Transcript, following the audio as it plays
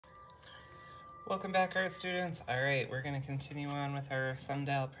Welcome back, art students. All right, we're going to continue on with our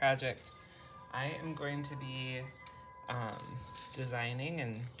sundial project. I am going to be designing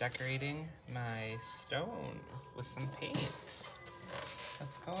and decorating my stone with some paint.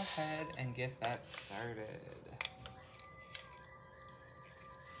 Let's go ahead and get that started.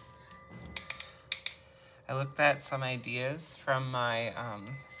 I looked at some ideas from my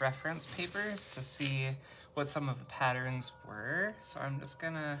reference papers to see what some of the patterns were. So I'm just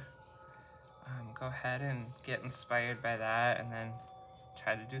gonna go ahead and get inspired by that and then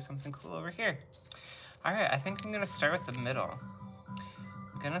try to do something cool over here. All right, I think I'm gonna start with the middle.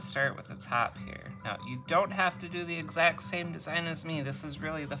 I'm gonna start with the top here. Now, you don't have to do the exact same design as me. This is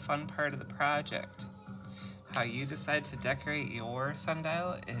really the fun part of the project. How you decide to decorate your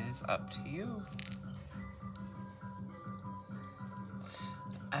sundial is up to you.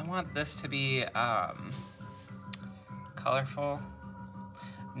 I want this to be colorful.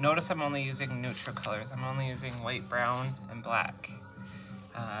 Notice I'm only using neutral colors. I'm only using white, brown, and black.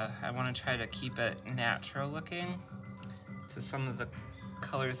 I want to try to keep it natural looking to some of the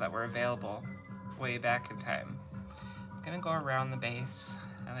colors that were available way back in time. I'm gonna go around the base.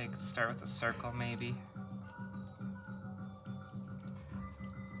 I like to start with a circle maybe.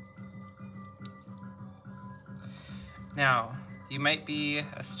 Now, you might be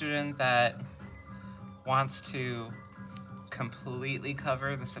a student that wants to completely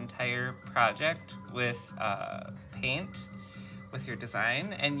cover this entire project with paint with your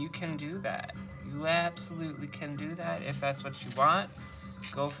design, and you can do that. You absolutely can do that if that's what you want.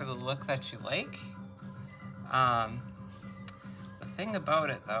 Go for the look that you like. The thing about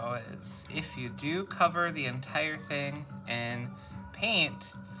it though is if you do cover the entire thing in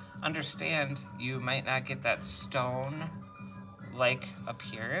paint, understand you might not get that stone-like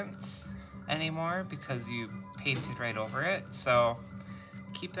appearance anymore because you painted right over it. So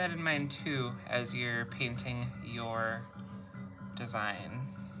keep that in mind too as you're painting your design.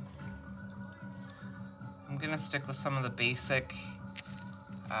 I'm gonna stick with some of the basic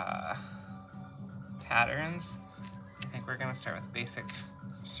patterns. I think we're gonna start with a basic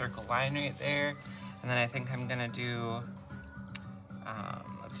circle line right there, and then I think I'm gonna do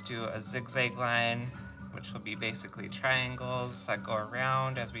let's do a zigzag line, which will be basically triangles that go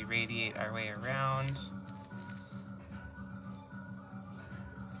around as we radiate our way around.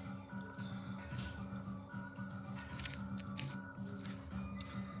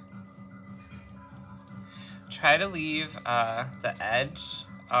 Try to leave the edge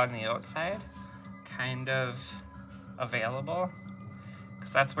on the outside kind of available,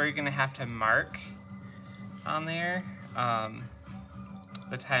 because that's where you're gonna have to mark on there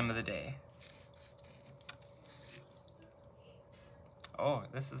the time of the day. Oh,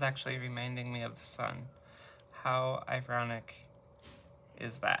 this is actually reminding me of the sun. How ironic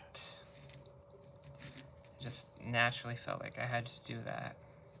is that? I just naturally felt like I had to do that.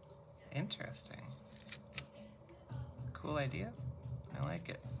 Interesting. Cool idea. I like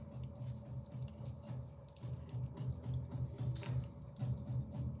it.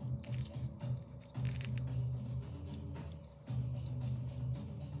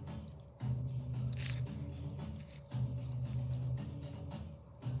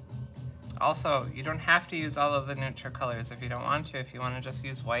 Also, you don't have to use all of the neutral colors if you don't want to. If you want to just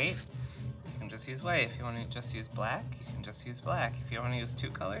use white, you can just use white. If you want to just use black, you can just use black. If you want to use two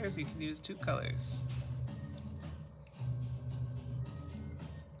colors, you can use two colors.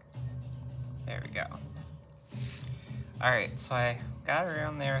 There we go. All right, so I got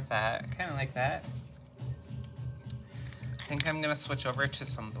around there with that. I kind of like that. I think I'm gonna switch over to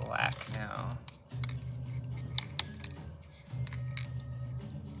some black now.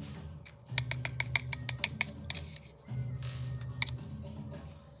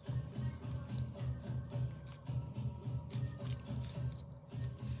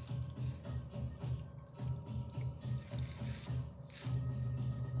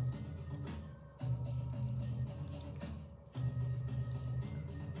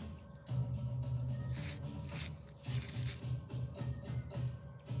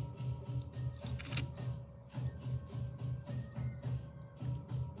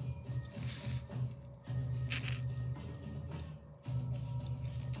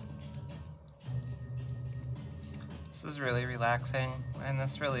 This is really relaxing, and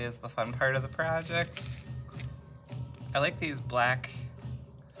this really is the fun part of the project. I like these black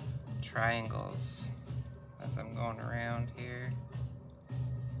triangles as I'm going around here.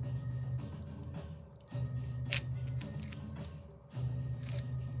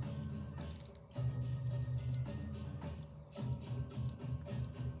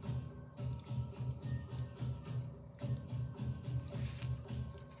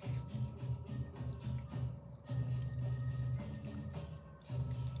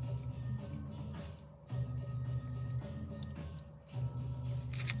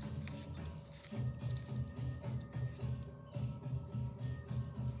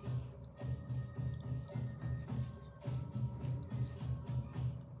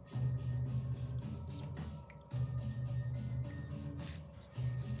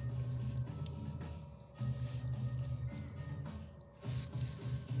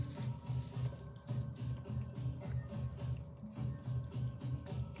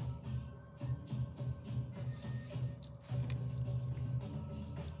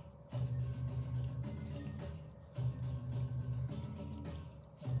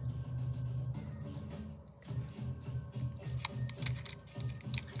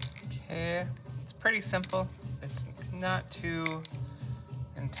 pretty simple. It's not too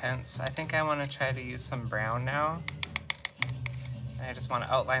intense. I think I want to try to use some brown now. I just want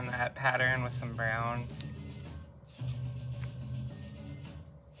to outline that pattern with some brown.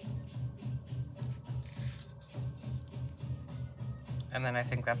 And then I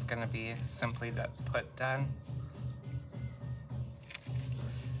think that's going to be simply put done.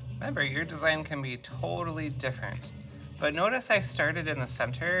 Remember, your design can be totally different. But notice I started in the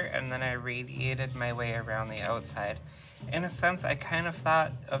center and then I radiated my way around the outside. In a sense, I kind of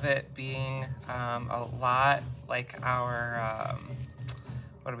thought of it being a lot like our,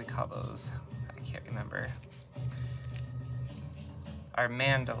 what do we call those? I can't remember. Our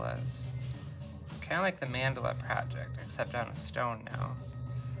mandalas. It's kind of like the mandala project, except on a stone now.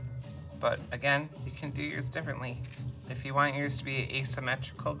 But again, you can do yours differently. If you want yours to be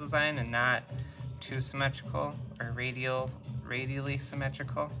asymmetrical design and not too symmetrical or radially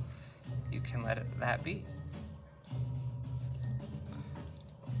symmetrical, you can let that be.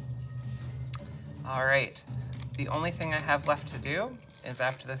 All right, the only thing I have left to do is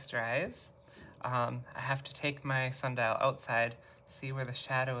after this dries, I have to take my sundial outside, see where the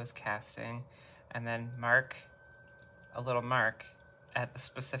shadow is casting, and then mark a little mark at the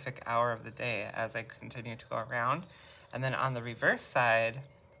specific hour of the day as I continue to go around. And then on the reverse side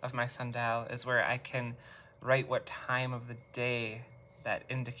of my sundial is where I can write what time of the day that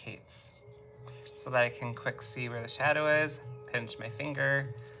indicates, so that I can quick see where the shadow is, pinch my finger,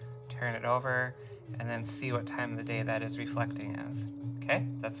 turn it over, and then see what time of the day that is reflecting as. Okay,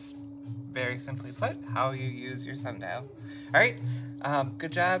 that's very simply put how you use your sundial. All right,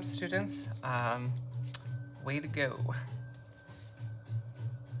 good job, students. Way to go.